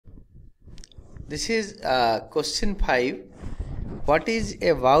This is question 5. What is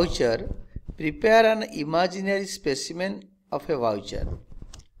a voucher? Prepare an imaginary specimen of a voucher.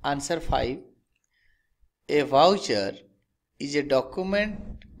 Answer 5. A voucher is a document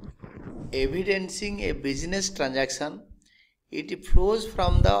evidencing a business transaction. It flows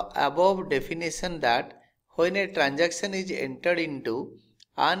from the above definition that when a transaction is entered into,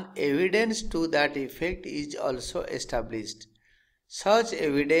 an evidence to that effect is also established. Such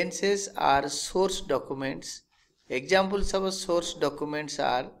evidences are source documents. Examples of source documents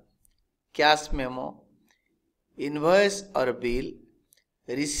are cash memo, invoice or bill,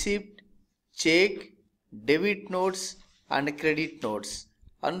 receipt, check, debit notes and credit notes.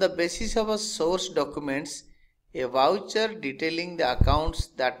 On the basis of source documents, a voucher detailing the accounts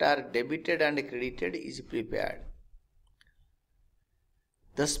that are debited and credited is prepared.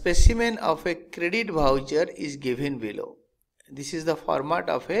 The specimen of a credit voucher is given below. This is the format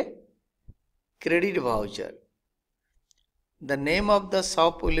of a credit voucher. The name of the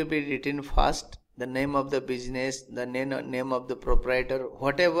shop will be written first, the name of the business, the name of the proprietor,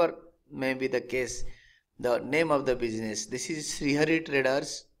 whatever may be the case, the name of the business. This is Srihari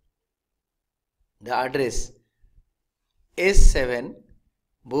Traders. The address S7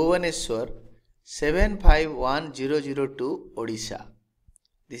 Bhubaneswar 751002 Odisha.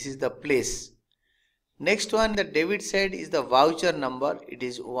 This is the place. Next one, the debit side is the voucher number. It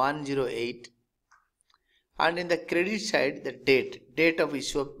is 108. And in the credit side, the date of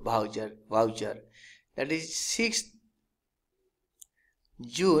issue of voucher. That is 6th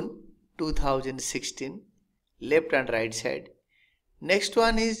June 2016. Left and right side. Next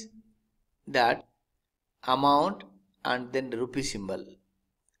one is that amount and then rupee symbol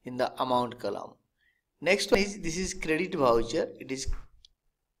in the amount column. Next one is, this is credit voucher. It is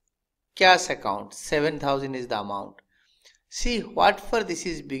cash account. 7,000 is the amount. See what for this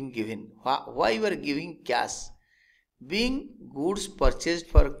is being given. Why you are giving cash? Being goods purchased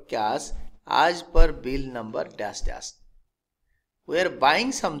for cash as per bill number dash dash. We are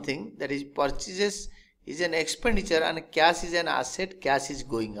buying something, that is purchases is an expenditure and cash is an asset. Cash is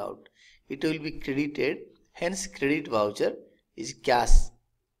going out. It will be credited. Hence credit voucher is cash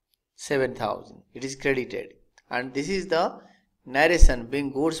 7,000. It is credited. And this is the narration,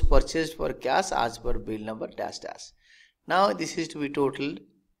 being goods purchased for cash as per bill number dash dash. Now this is to be totaled.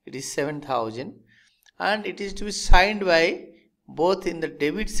 It is 7,000 and it is to be signed by both in the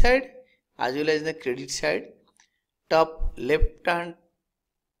debit side as well as in the credit side. Top left hand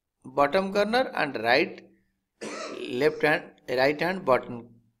bottom corner and right hand bottom.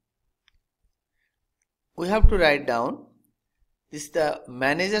 We have to write down this is the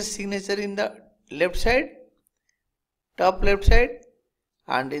manager's signature in the left side, top left side,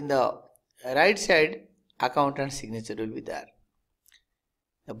 and in the right side accountant signature will be there.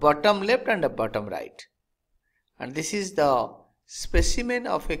 The bottom left and the bottom right. And this is the specimen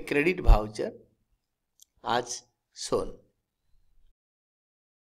of a credit voucher as shown.